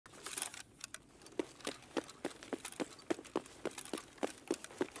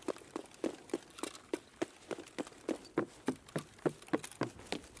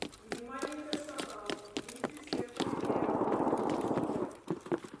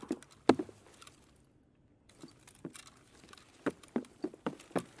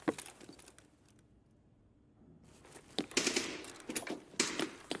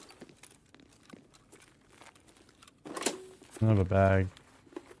I don't have a bag.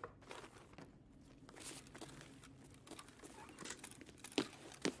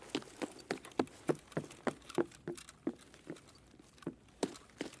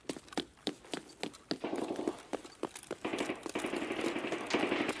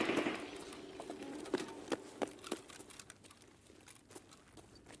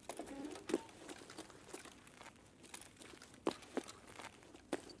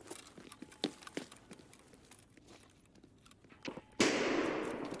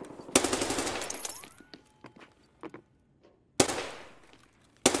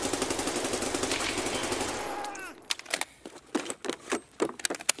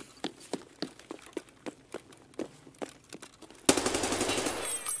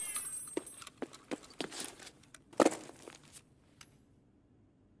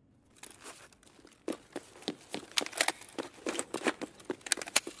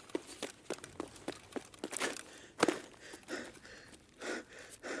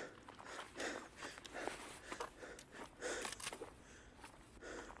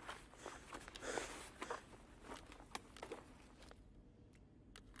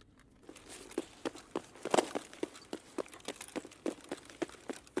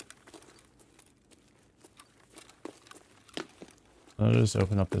 I'll just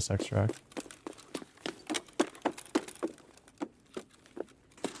open up this extract.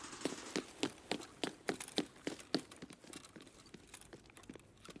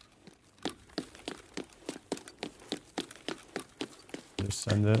 Just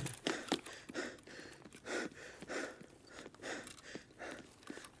send it.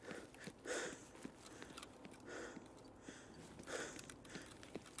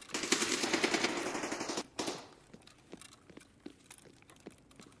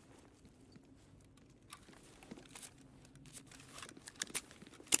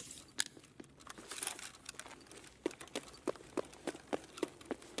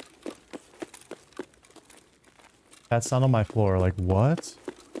 That's not on my floor. Like, what?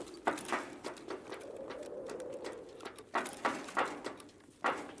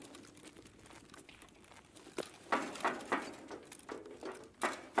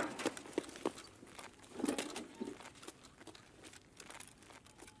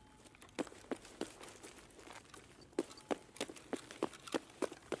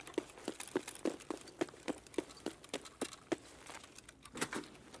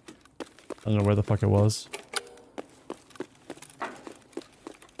 I don't know where the fuck it was.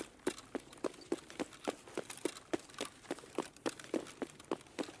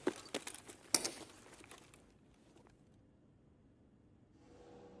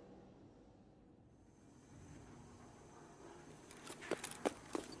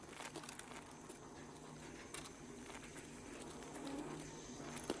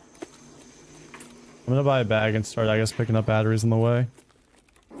 I'm gonna buy a bag and start, I guess, picking up batteries on the way.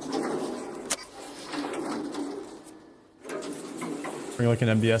 Bring like an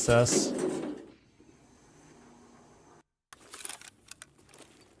MDSS.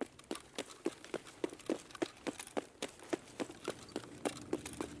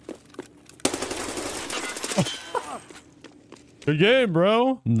 Good game,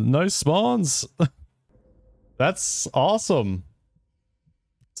 bro. Nice spawns. That's awesome.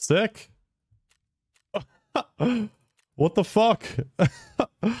 Sick. What the fuck?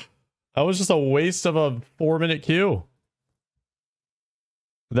 That was just a waste of a 4-minute queue.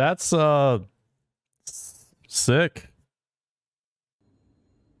 That's sick.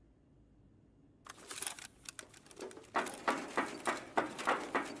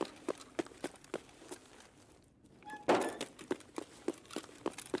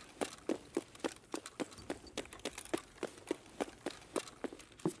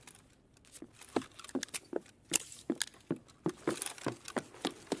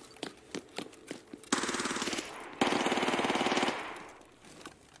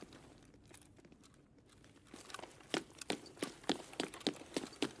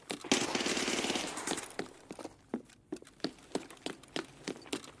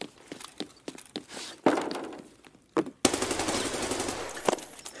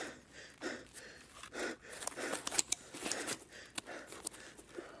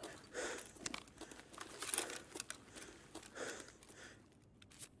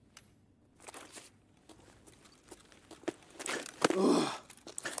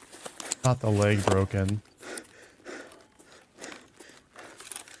 Not the leg broken.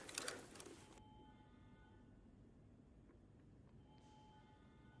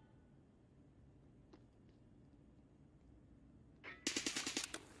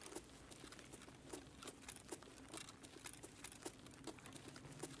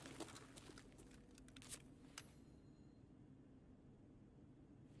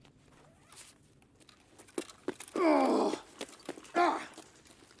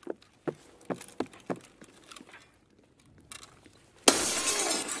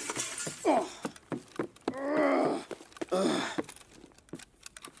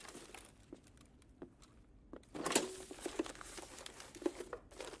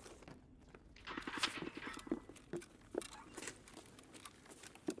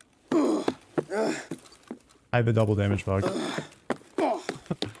 I have the double damage bug.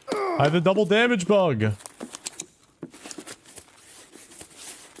 I have the double damage bug.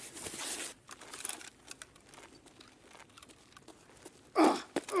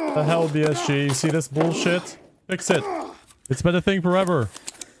 The hell, BSG? You see this bullshit? Fix it. It's been a thing forever.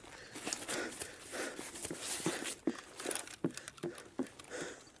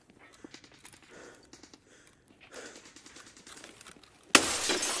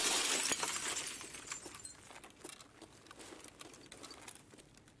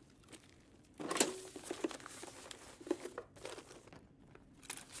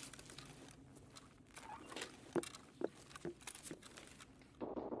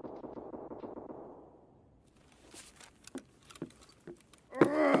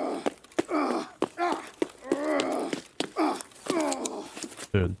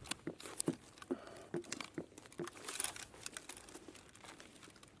 Dude.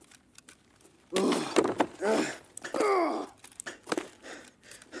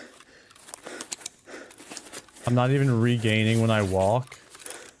 I'm not even regaining when I walk.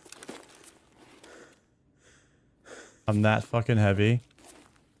 I'm that fucking heavy.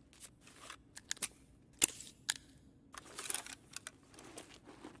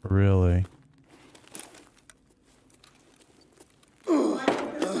 Really?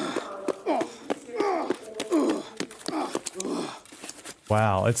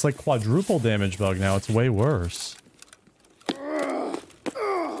 Wow, it's like quadruple damage bug now. It's way worse.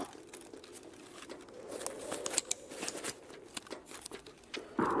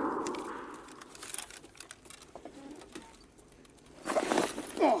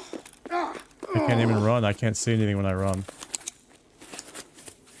 I can't even run. I can't see anything when I run.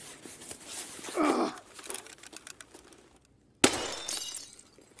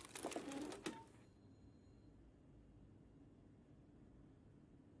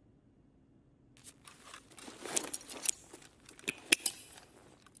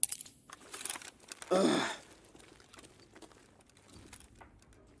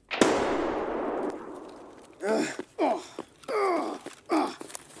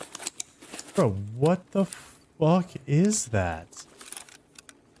 Bro, what the fuck is that?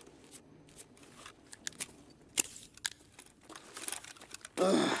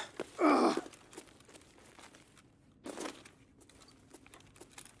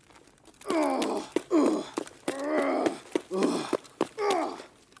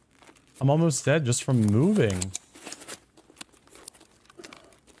 I'm almost dead just from moving.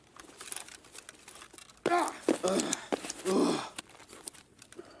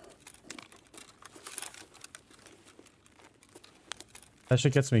 That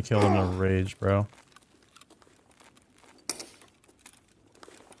shit gets me killed in a rage, bro.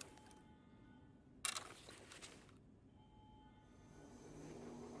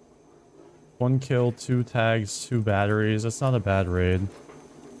 One kill, 2 tags, 2 batteries. That's not a bad raid.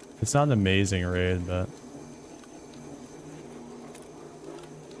 It's not an amazing raid, but...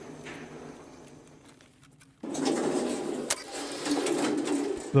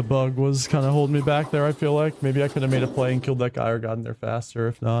 The bug was kind of holding me back there, I feel like. Maybe I could have made a play and killed that guy or gotten there faster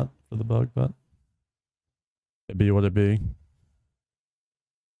if not for the bug, but... It be what it be.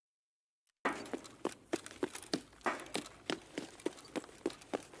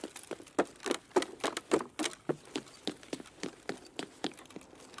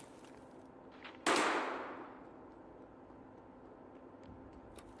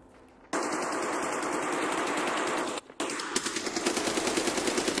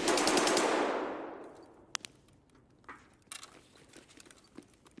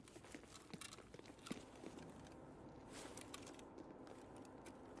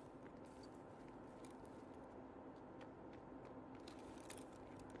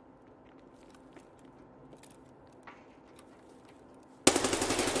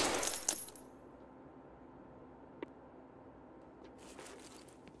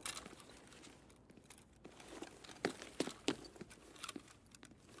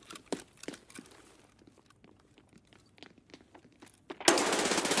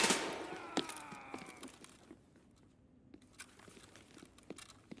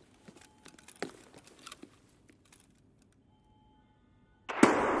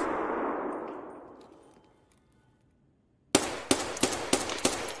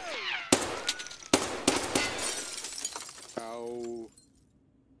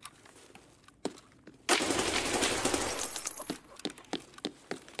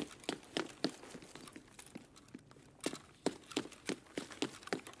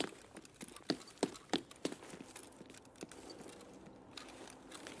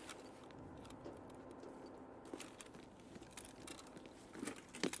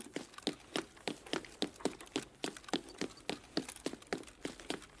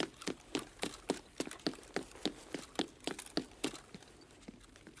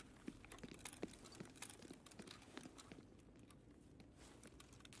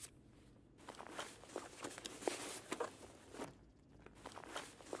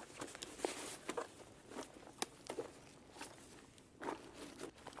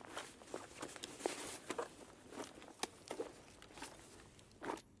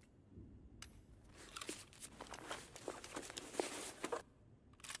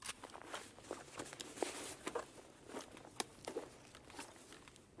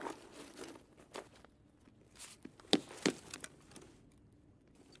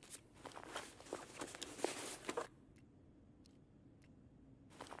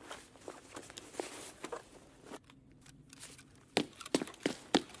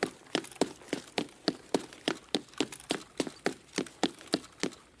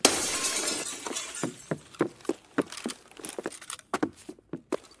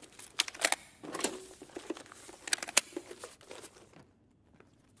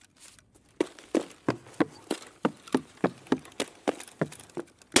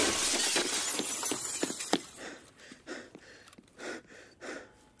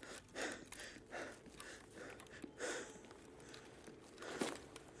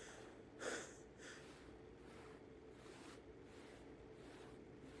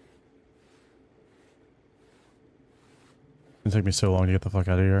 It took me so long to get the fuck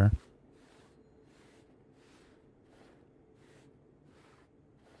out of here.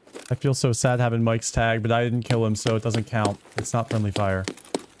 I feel so sad having Mike's tag, but I didn't kill him, so it doesn't count. It's not friendly fire.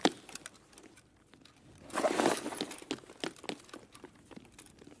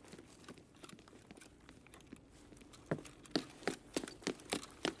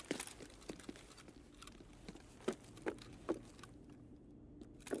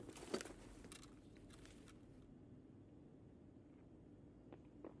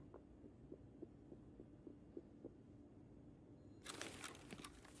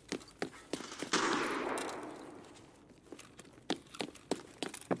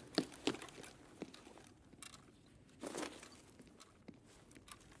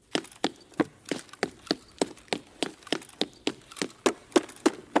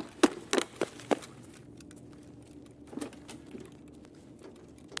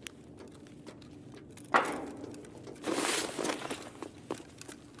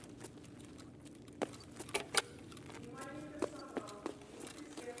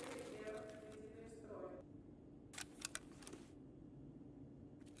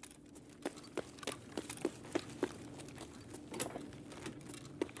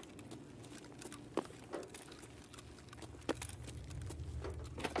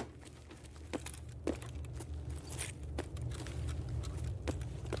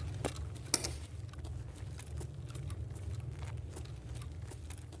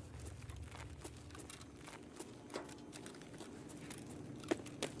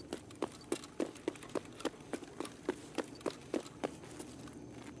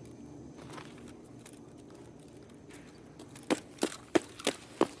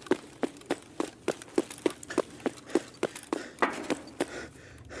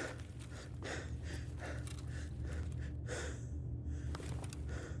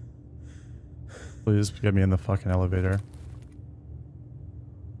 Please get me in the fucking elevator.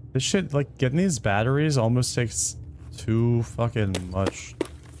 This shit, like, getting these batteries almost takes too fucking much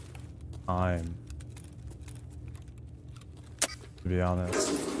time. To be honest.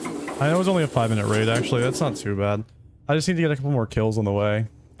 I know it was only a 5-minute raid, actually. That's not too bad. I just need to get a couple more kills on the way.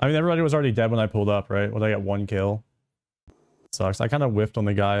 I mean, everybody was already dead when I pulled up, right? When I got 1 kill. Sucks. I kind of whiffed on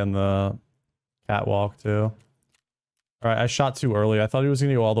the guy on the catwalk, too. Alright, I shot too early. I thought he was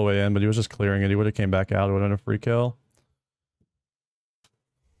going to go all the way in, but he was just clearing it. He would have came back out. It would have been a free kill.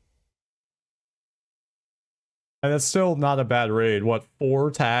 And that's still not a bad raid. What,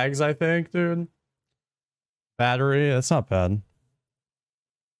 4 tags, I think, dude? Battery? That's not bad.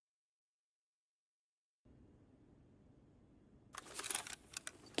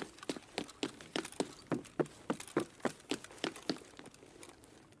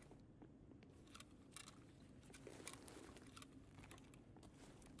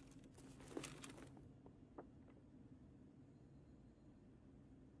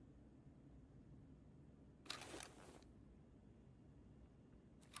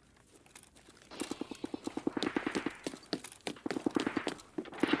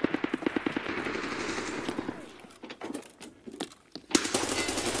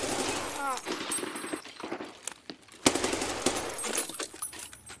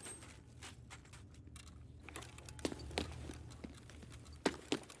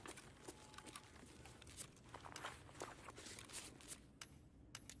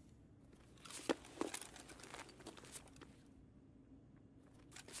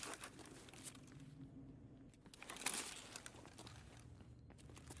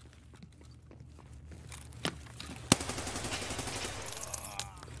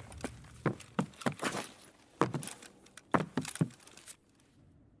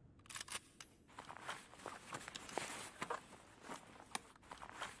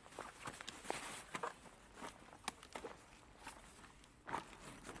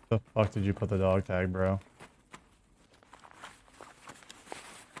 The fuck did you put the dog tag, bro?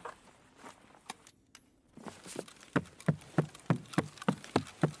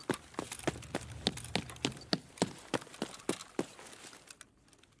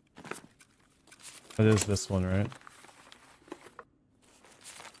 It is this one, right?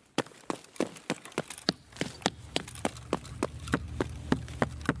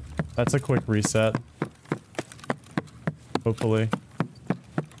 That's a quick reset. Hopefully.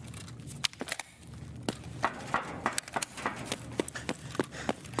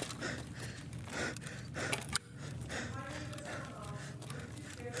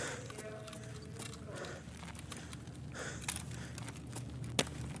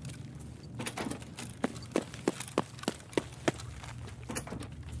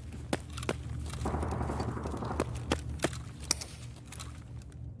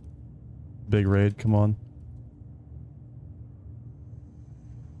 Big raid, come on.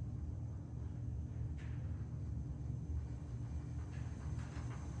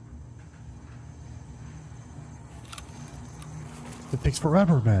 It takes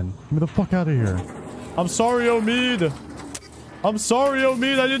forever, man. Get me the fuck out of here. I'm sorry, Omid. I'm sorry,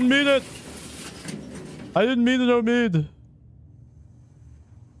 Omid. I didn't mean it. I didn't mean it, Omid.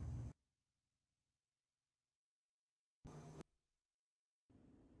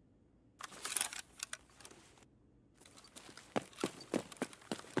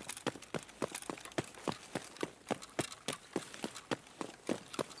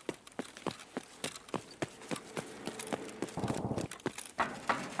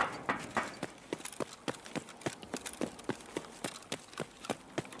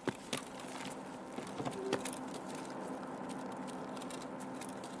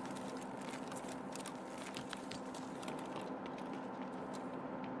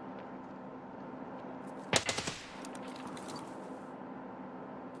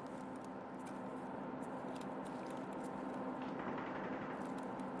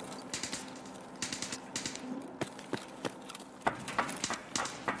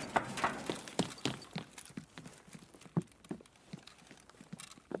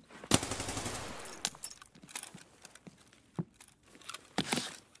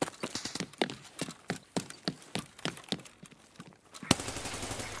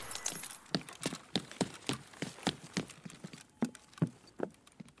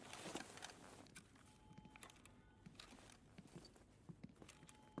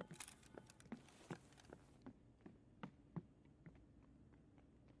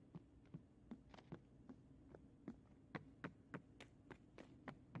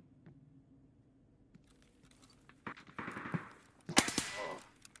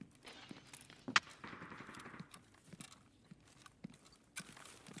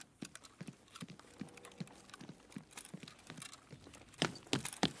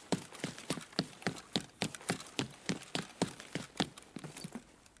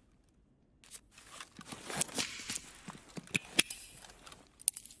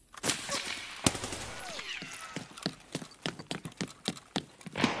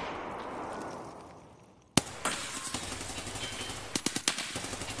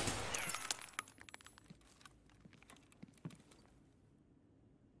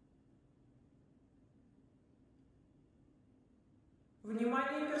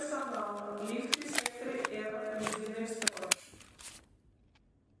 Внимание персонала. Лифты в секторе R, медийный строй.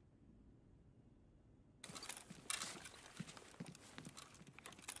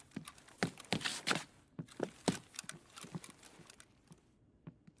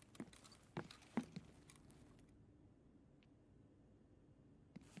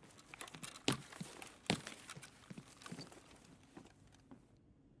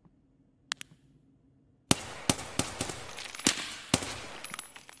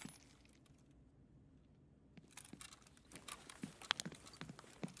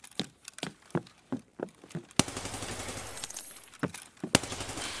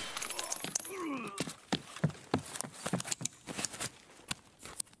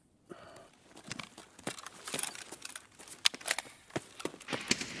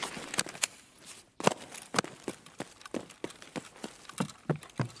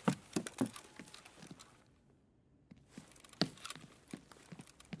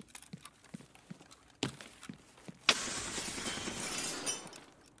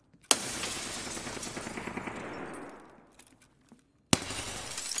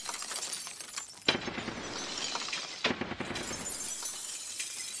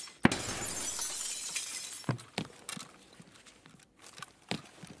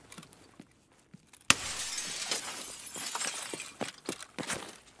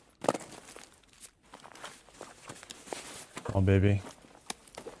 Come on, baby.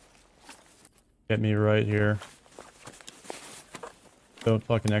 Get me right here. Don't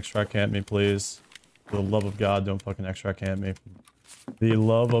fucking extract camp me, please. For the love of God, don't fucking extract camp me. The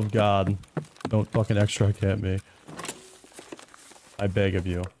love of God, don't fucking extract camp me. I beg of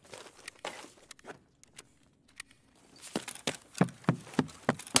you.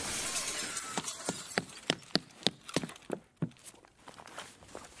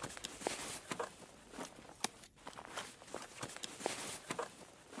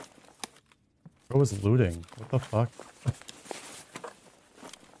 Bro was looting. What the fuck?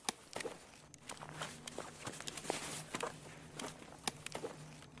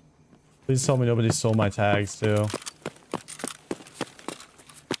 Please tell me nobody stole my tags too.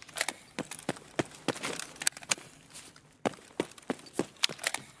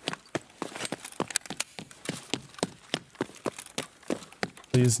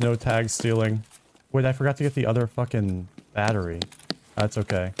 Please, no tag stealing. Wait, I forgot to get the other fucking battery. That's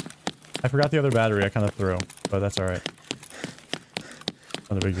okay. I forgot the other battery I kind of threw, but that's alright.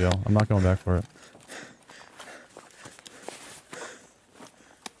 Not a big deal. I'm not going back for it.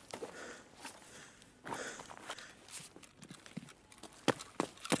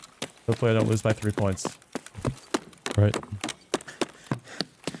 Hopefully I don't lose by 3 points. Right.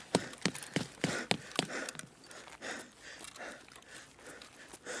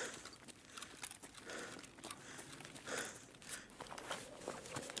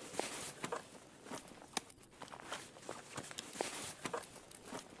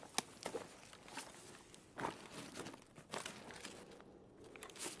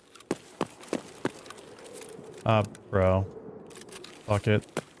 Bro. Fuck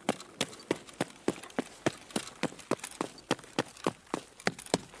it.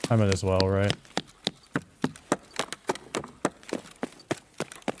 I might as well, right?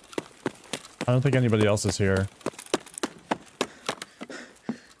 I don't think anybody else is here.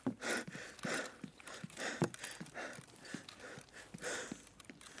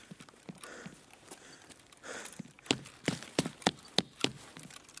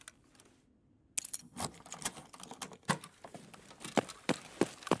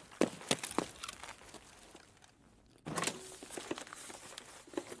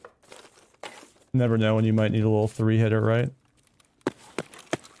 Never know when you might need a little 3-hitter, right?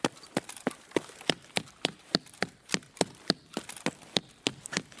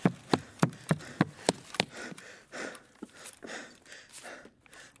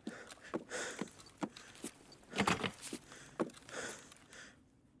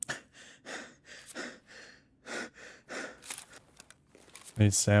 I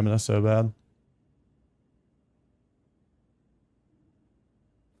need stamina so bad.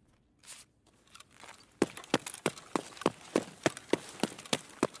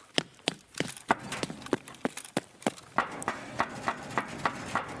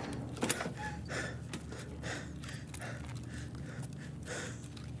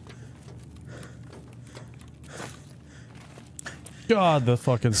 God, the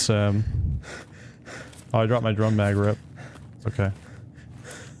fucking sim. Oh, I dropped my drum mag rip. It's okay.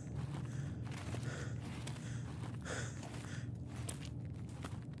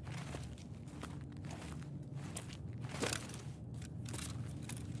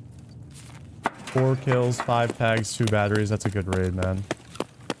 Four kills, 5 tags, 2 batteries. That's a good raid, man.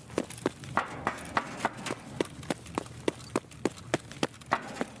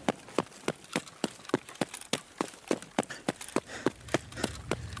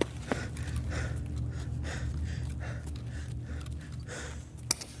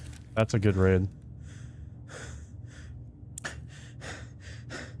 That's a good raid.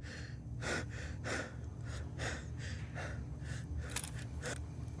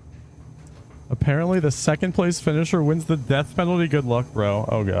 Apparently the second place finisher wins the death penalty. Good luck, bro.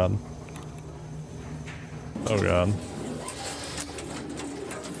 Oh god. Oh god.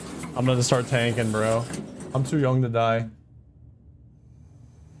 I'm gonna start tanking, bro. I'm too young to die.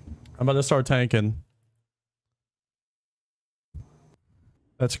 I'm about to start tanking.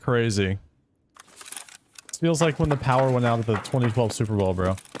 That's crazy. This feels like when the power went out at the 2012 Super Bowl,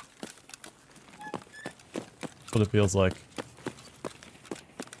 bro. That's what it feels like.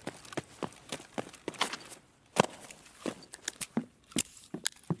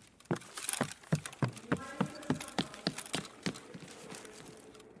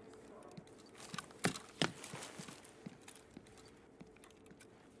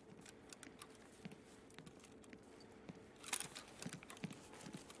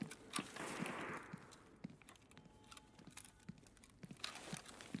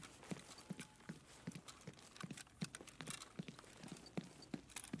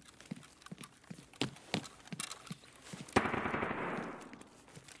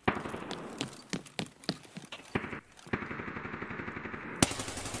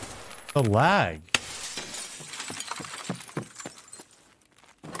 The lag.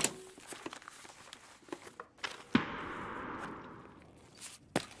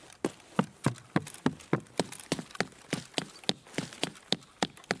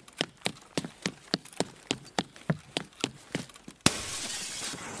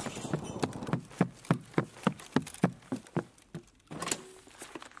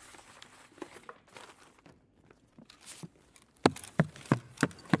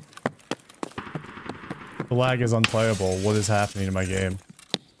 The lag is unplayable. What is happening in my game?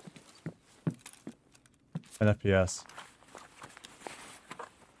 10 FPS.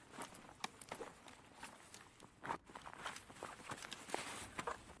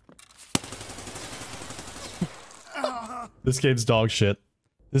 This game's dog shit.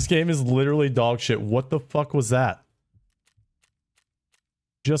 This game is literally dog shit. What the fuck was that?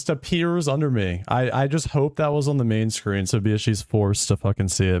 Just appears under me. I just hope that was on the main screen so BSG's forced to fucking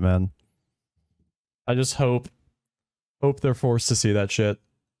see it, man. I just hope they're forced to see that shit.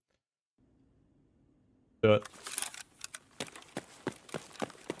 Do it.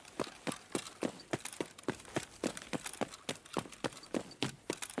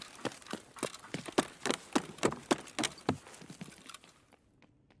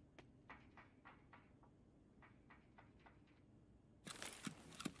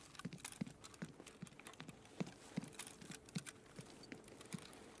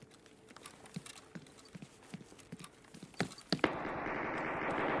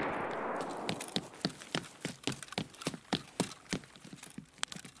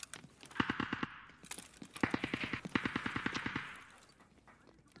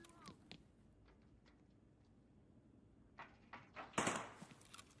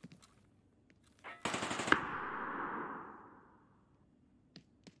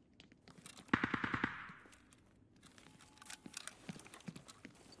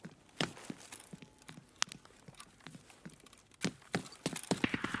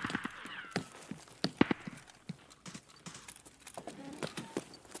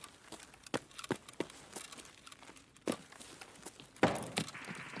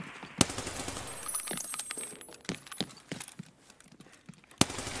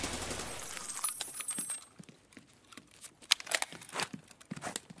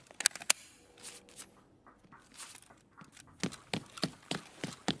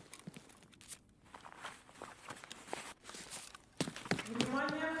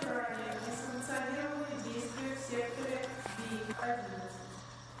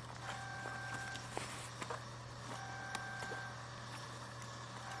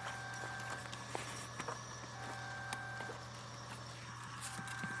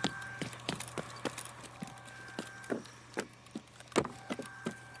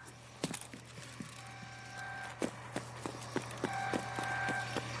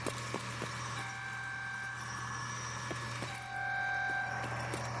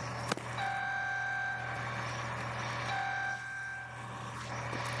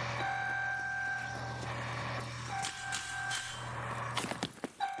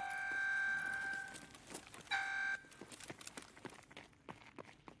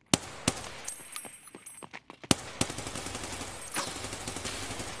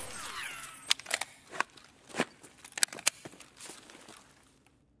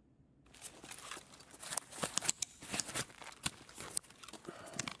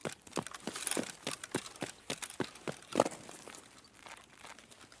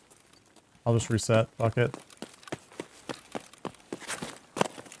 I'll just reset. Fuck it.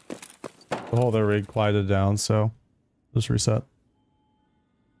 The whole other raid quieted down, so just reset.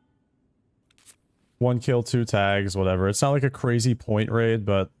 1 kill, 2 tags, whatever. It's not like a crazy point raid,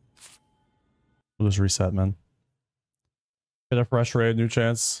 but we'll just reset, man. Get a fresh raid, new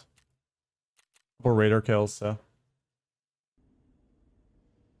chance. Or raider kills, so.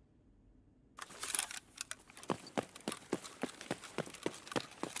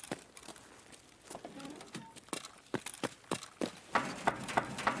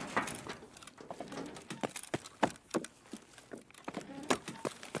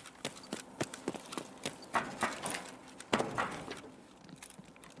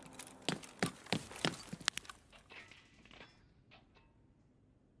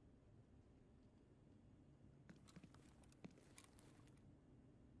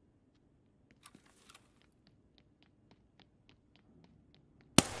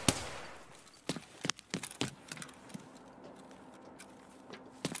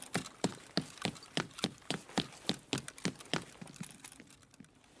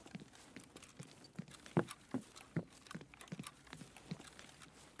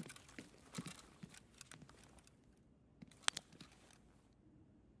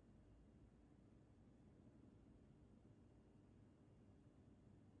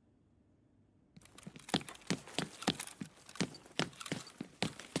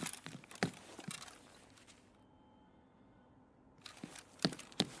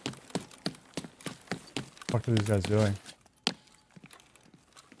 What are these guys doing?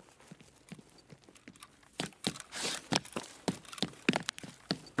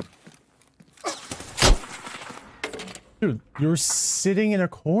 Dude, you're sitting in a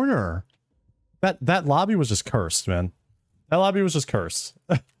corner. That lobby was just cursed, man. That lobby was just cursed.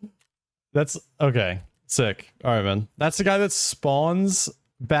 That's okay. Sick. All right, man. That's the guy that spawns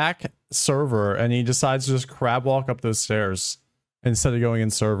back server and he decides to just crab walk up those stairs instead of going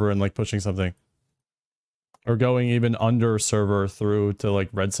in server and like pushing something. Or going even under server through to like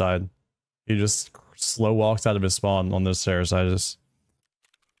red side. He just slow walks out of his spawn on those stairs. I just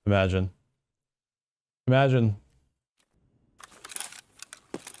imagine. Imagine.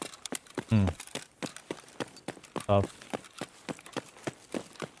 Tough.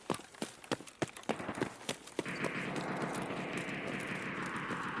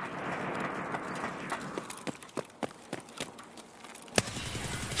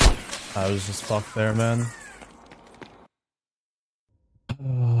 I was just fucked there, man.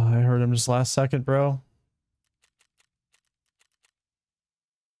 I heard him just last second, bro.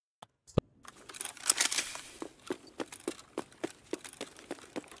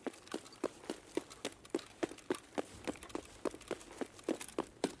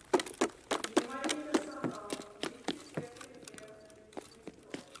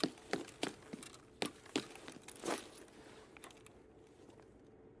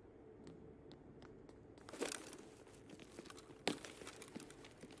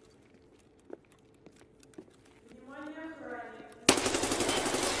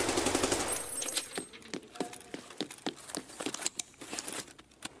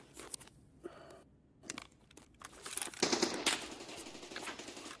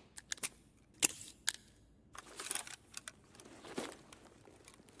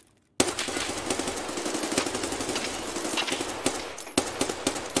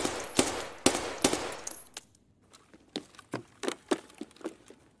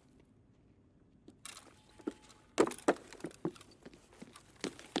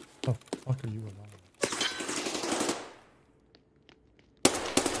 What the fuck are you alive?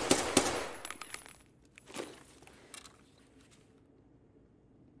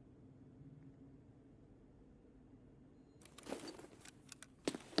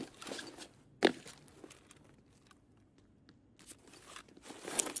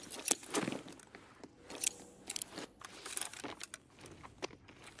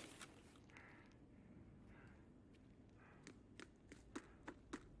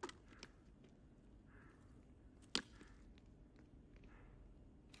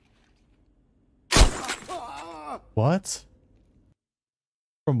 What?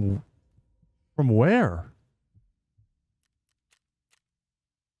 From where?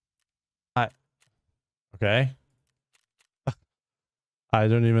 Okay. I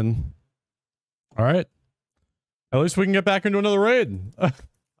don't even. All right. At least we can get back into another raid.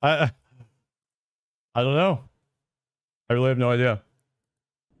 I don't know. I really have no idea.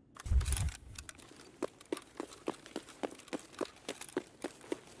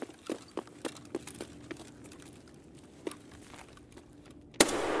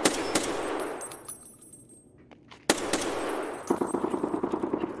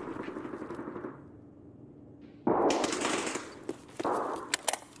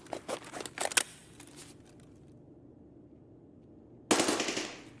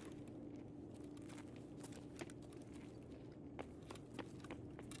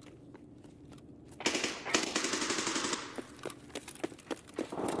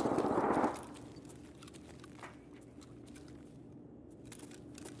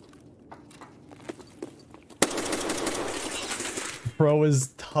 Pro is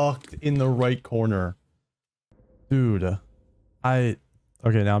tucked in the right corner. Dude. Okay,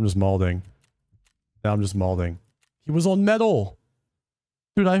 now I'm just malding. He was on metal.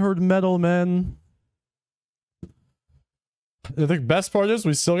 Dude, I heard metal, man. The best part is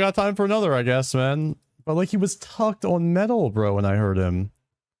we still got time for another, I guess, man. But like he was tucked on metal, bro, when I heard him.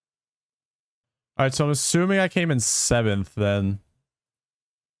 Alright, so I'm assuming I came in 7th then.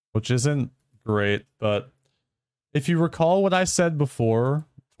 Which isn't great, but if you recall what I said before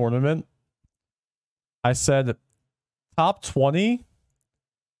tournament, I said top 20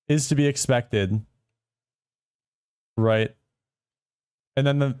 is to be expected. Right? And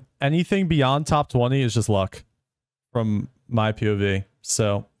then anything beyond top 20 is just luck from my POV.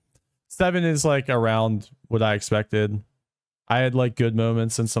 So 7 is like around what I expected. I had like good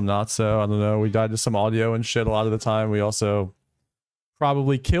moments and some not so. I don't know. We died to some audio and shit a lot of the time. We also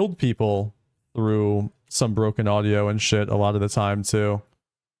probably killed people through some broken audio and shit a lot of the time too.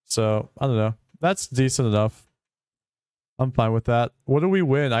 So I don't know. That's decent enough. I'm fine with that. What do we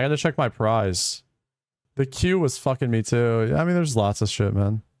win? I gotta check my prize. The queue was fucking me too. I mean, there's lots of shit,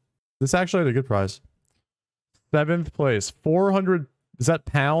 man. This actually had a good prize. 7th place. 400. Is that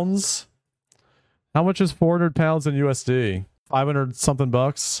pounds? How much is 400 pounds in USD? 500 something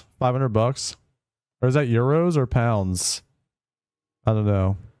bucks? 500 bucks? Or is that euros or pounds? I don't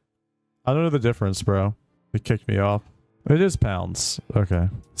know. I don't know the difference, bro. It kicked me off. It is pounds. Okay.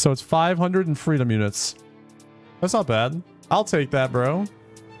 So it's 500 in freedom units. That's not bad. I'll take that, bro.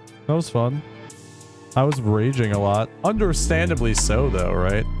 That was fun. I was raging a lot. Understandably so, though,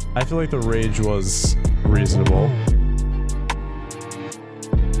 right? I feel like the rage was reasonable.